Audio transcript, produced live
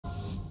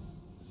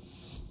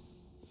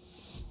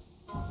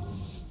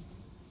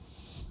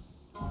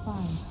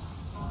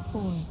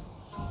4,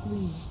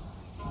 3,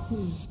 2,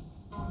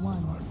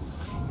 1.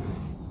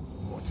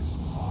 What is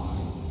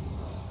mine?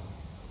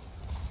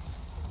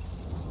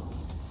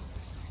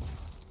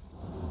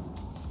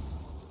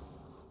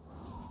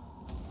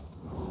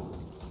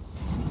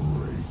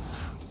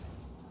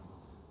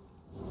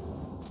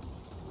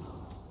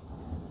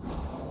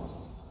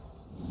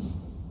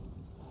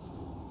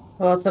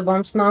 What's the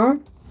bombs now?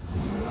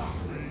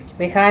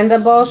 Behind the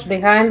bush,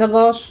 behind the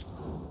bush.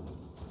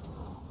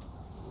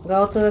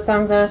 Go to the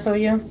tank, the rest of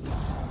you.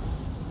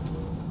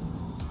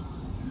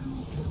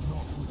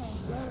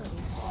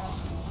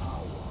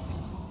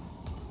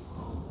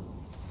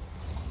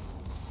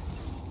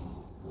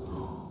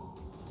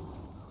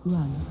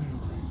 Run.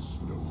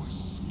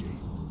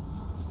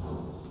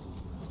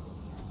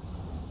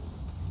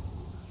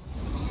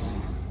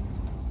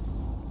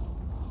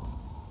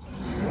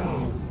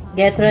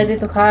 Get ready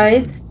to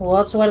hide.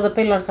 Watch where the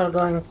pillars are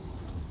going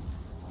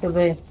to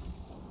be.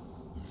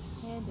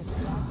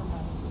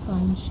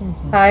 Find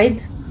shelter.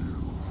 Hide.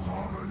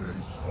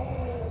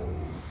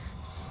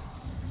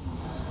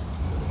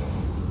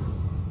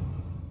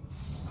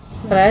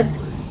 Spread.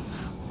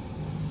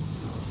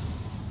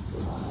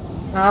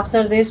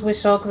 After this, we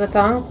shock the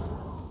tank.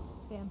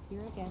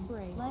 Vampiric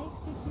embrace. Like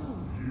the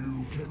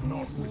You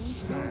cannot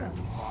withstand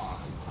my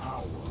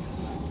power.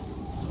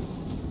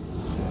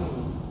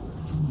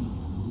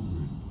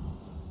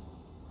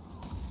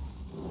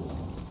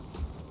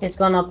 It's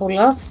gonna pull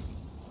us.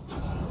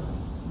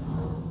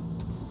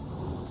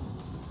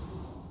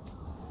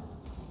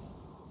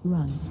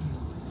 Run.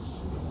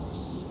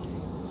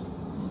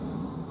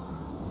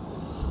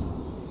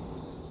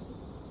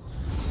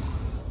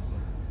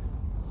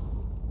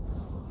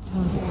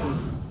 Target.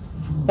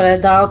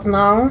 Spread out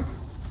now.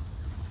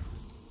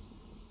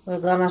 We're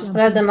gonna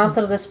spread, and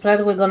after the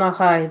spread, we're gonna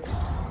hide.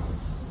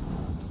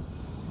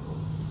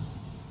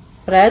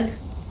 Spread.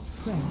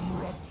 Spread.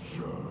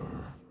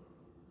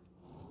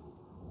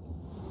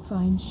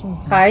 Find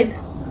shelter. Hide.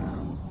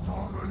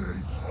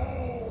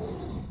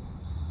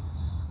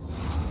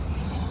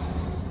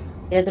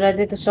 Get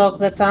ready to shock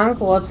the tank.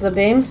 Watch the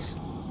beams.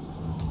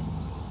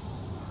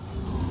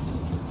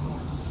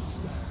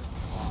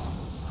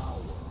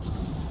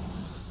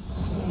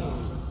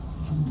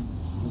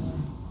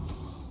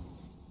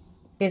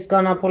 He's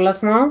gonna pull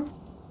us now.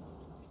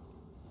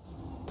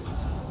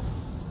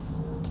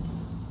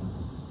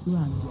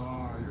 Run.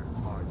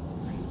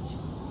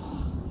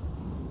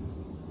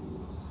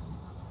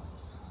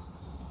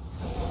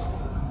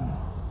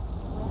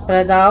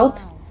 Spread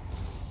out.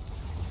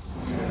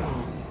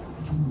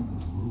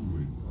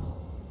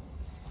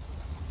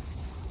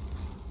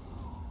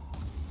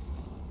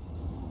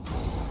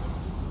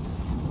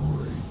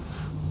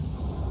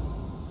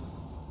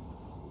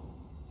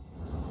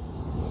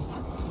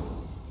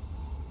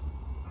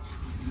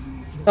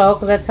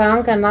 Shock the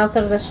tank, and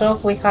after the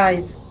shock, we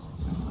hide.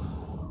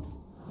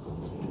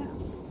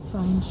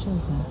 Find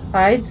shelter.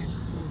 Hide.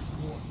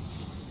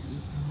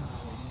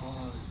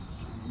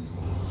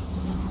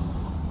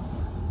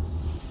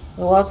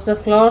 Watch the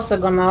floors, they're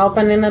gonna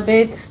open in a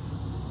bit.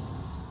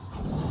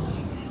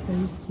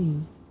 Phase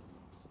 2.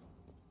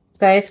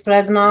 Stay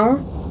spread now.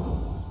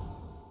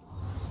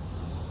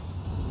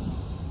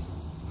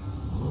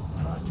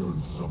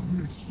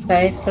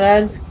 Stay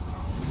spread.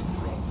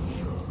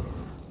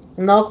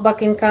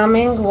 Knockback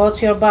incoming.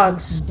 Watch your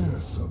bugs.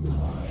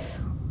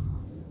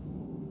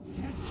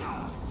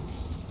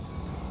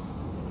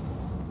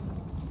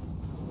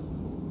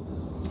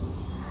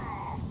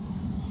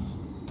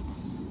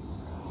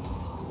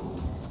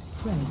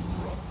 Spread.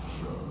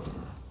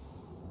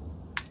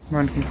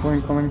 Mind control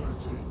incoming.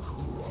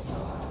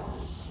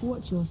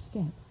 Watch your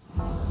step.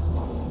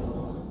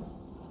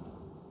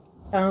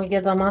 Can we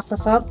get the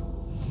masters up?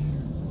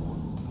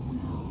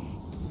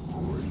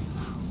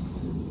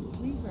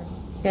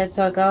 Get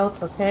dug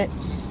out, okay.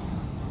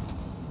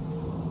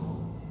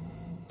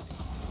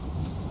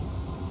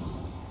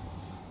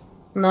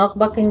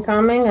 Knockback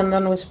incoming, and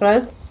then we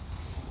spread.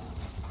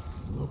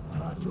 The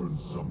pattern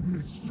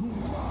submits to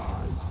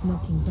my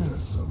Knocking back.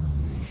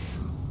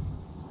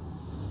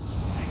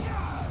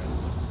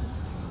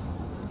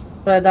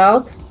 Spread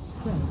out.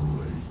 Spread.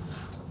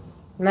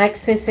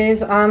 Next CC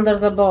is under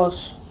the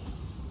bush.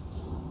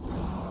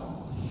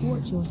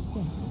 Watch your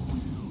step.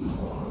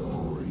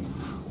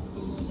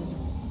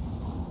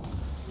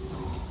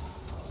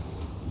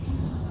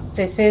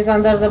 CC is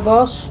under the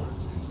bush.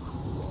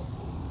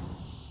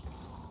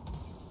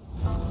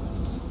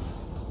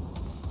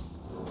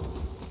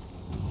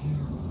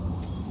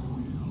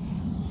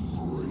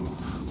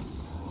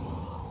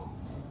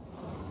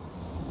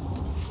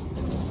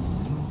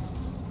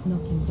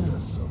 Knocking back.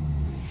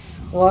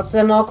 What's the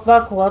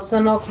knockback? What's the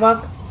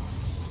knockback?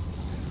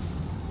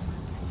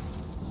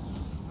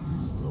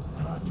 The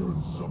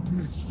pattern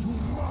submits to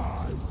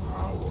my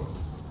power.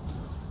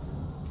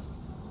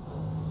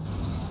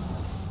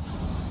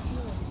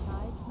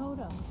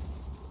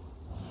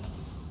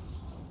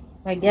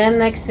 Again,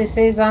 next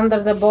CC is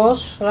under the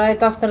bush.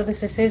 Right after the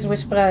CCs, we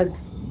spread.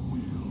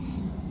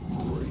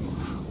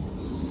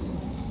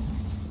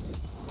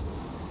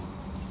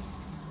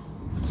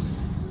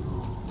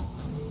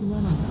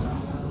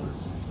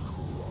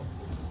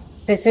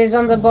 This is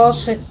on the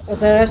boss, the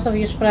rest of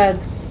you spread.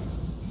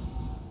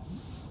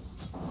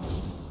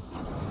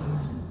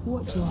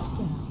 Watch your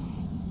step.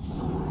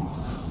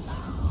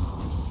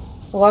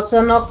 Watch the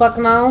knockback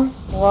now.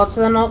 Watch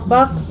the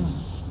knockback.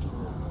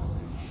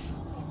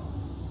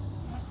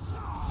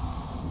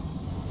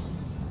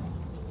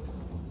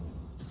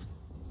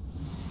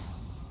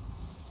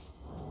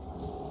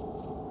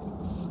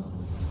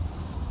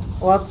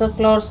 Watch the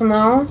floors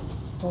now.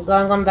 We're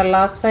going on the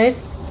last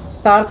phase.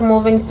 Start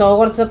moving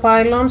towards the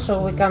pylon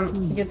so we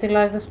can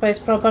utilize the space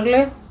properly.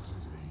 ages,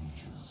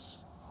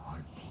 I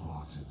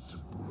plotted to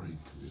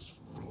break this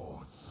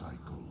flawed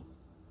cycle,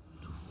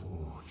 to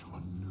forge a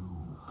new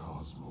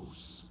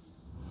cosmos,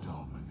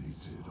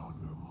 dominated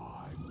under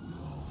my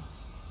will.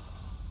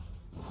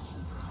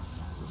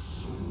 The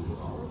soul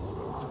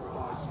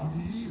fortifies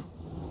me,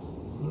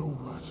 no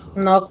matter.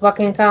 Knockback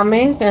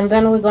incoming, and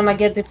then we're gonna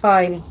get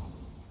defiled.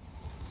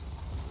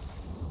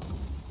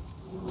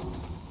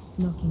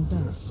 Knocking back.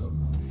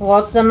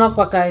 Watch the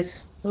knockback,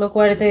 guys. Look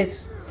where it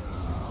is.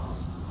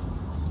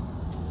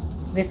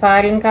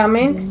 Defile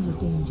incoming. Danger,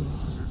 danger.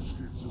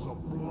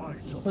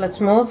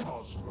 Let's move.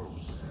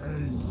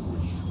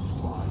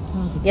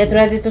 Target. Get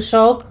ready to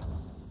shock.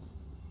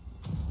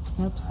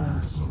 Help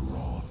surge.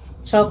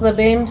 Shock the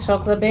beam.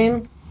 Shock the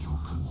beam.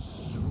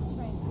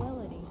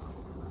 Tranquility.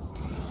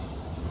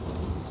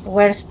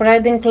 We're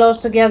spreading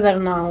close together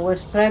now. We're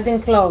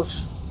spreading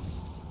close.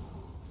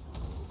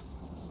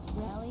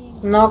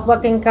 Rallying.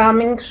 Knockback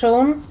incoming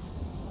soon.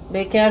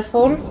 Be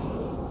careful.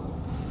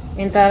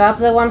 Interrupt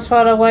the ones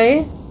far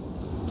away.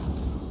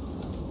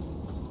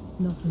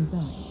 Knocking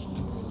back.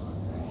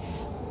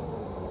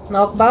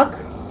 Knockback.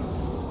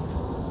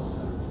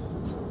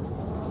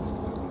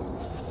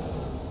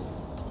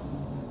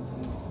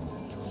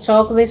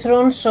 Shock these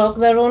runes. Shock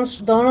the runes.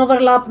 Don't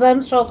overlap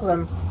them. Shock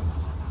them.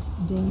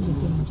 Danger,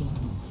 danger.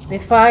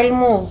 Defile.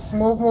 Move.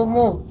 Move. Move.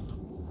 Move.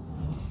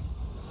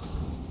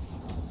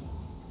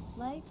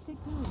 Life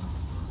cocoon.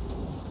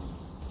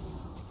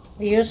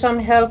 Use some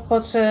health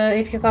pots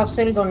if you have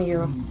shield on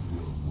you.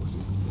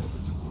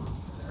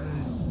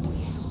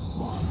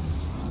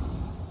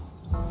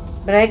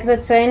 Break the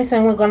chains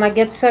and we're gonna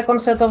get second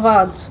set of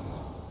ads.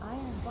 Iron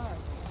bark.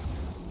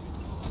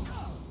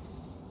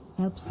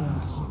 Help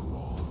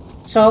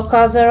surge. Shock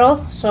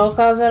Azeroth. Shock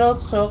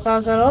Azeroth. Shock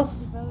Azeroth.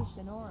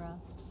 Devotion aura.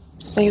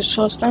 So you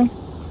slow us down?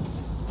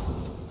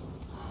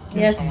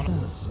 Yes. Back.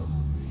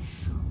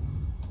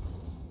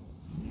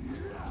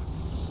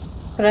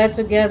 Spread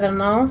together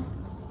now.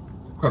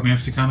 Grab me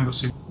if you can, I got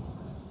see.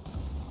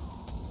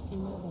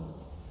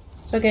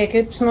 It's okay,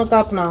 keep Snoot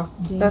up now.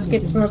 Just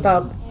keep Danger, Snoot danger.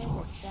 up.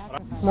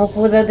 Sacrifice. Move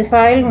with the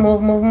defile.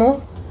 Move, move,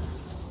 move.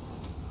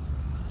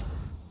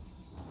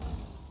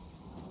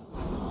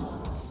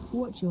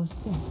 Watch your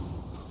step.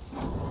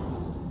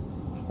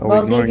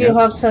 Boggy, you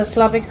have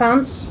slappy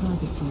hands.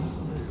 Target you.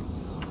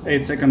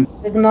 8 seconds.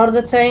 Ignore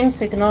the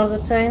chains. Ignore the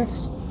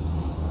chains.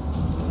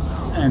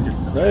 And it's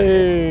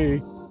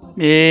Hey!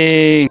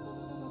 Yay!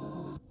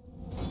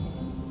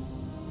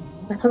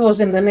 That was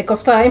in the nick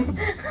of time.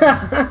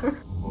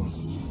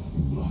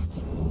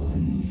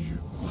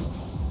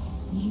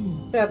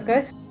 Right,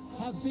 guys.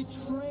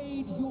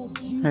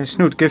 Hey,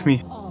 Snoot, give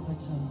me.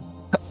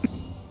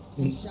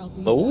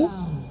 Oh?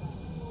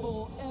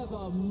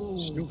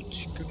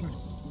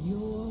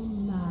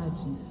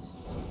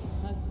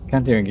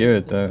 Can't even give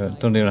it,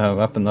 don't even have a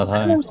weapon that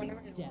high.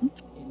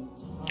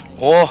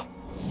 Oh,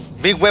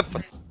 big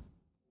weapon.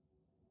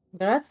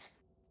 Congrats.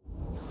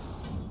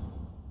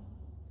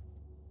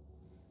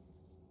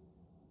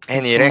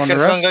 En Someone rechter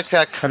rest?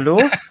 van kijk. Hello?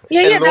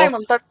 Yeah, Hello?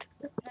 Diamond, but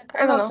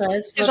I don't know.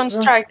 Rise, He's but, on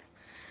strike.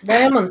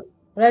 Diamond,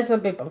 raise the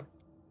people.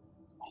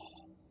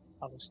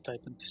 I was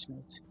typing this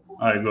note.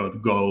 I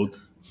got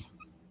gold.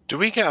 Do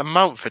we get a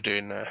mount for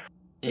doing that?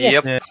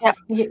 Yes. Yep.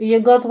 Yeah. You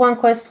got one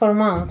quest for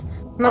mount.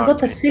 And I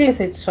got a Okay.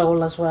 Silithid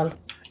soul as well.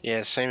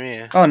 Yeah, same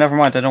here. Oh, never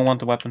mind, I don't want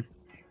the weapon.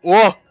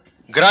 Whoa,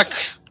 Grak,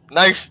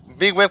 nice,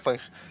 big weapon.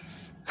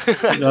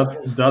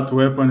 That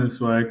weapon is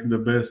like the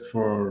best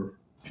for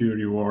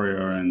Fury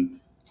Warrior and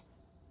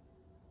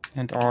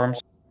And arms,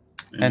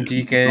 and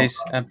DKs,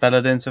 and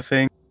paladins, I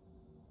think.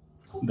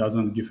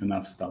 doesn't give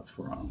enough stats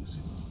for arms.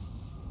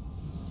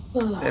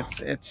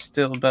 It's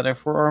still better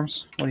for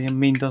arms. What do you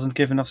mean doesn't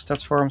give enough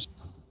stats for arms?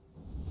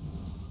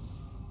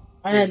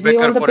 It's Do you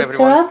want better the for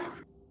picture everyone. of?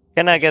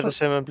 Can I get the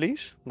summon,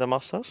 please? The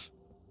masters?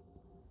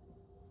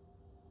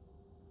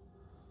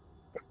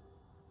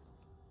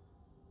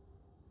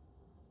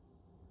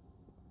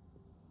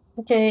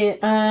 Okay,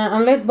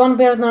 unlit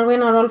Bonebeard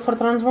Norwina roll for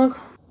transmog.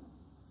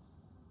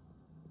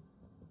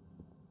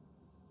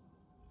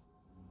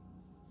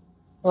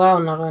 Wow,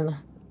 Norwina.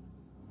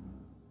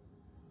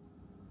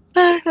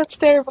 That's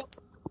terrible.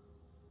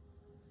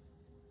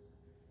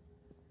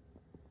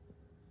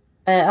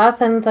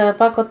 Ath and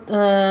Paco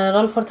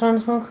roll for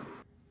transmog.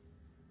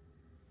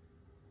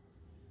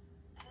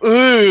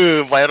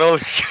 Ooh, my roll.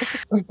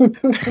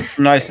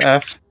 Nice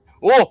F.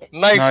 Oh,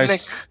 nice, Nice.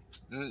 neck.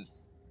 Mm,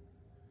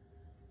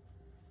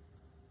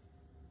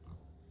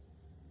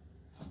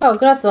 Oh,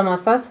 grazie,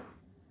 Masters.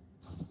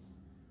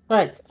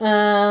 Right.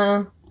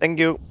 Thank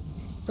you.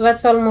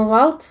 Let's all move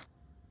out.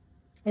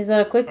 Is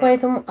there a quick way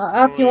to...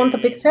 Alf, you want a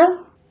picture?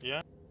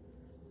 Yeah.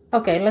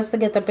 Okay, let's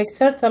get a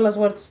picture. Tell us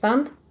where to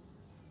stand.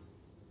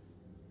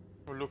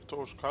 We look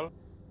towards Cal.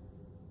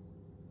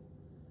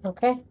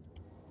 Okay.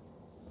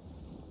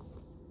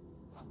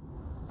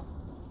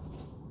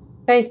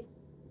 Hey.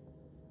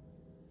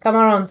 Come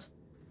around.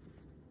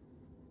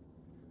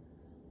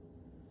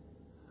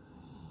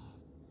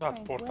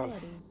 That portal.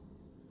 Tranquility.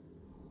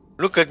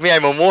 Look at me,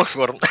 I'm a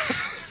Moshworm.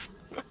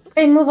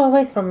 Hey, move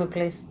away from me,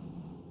 please.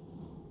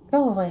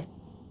 Go away.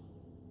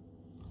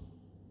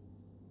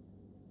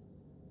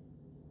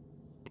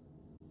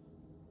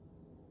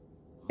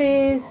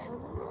 Please.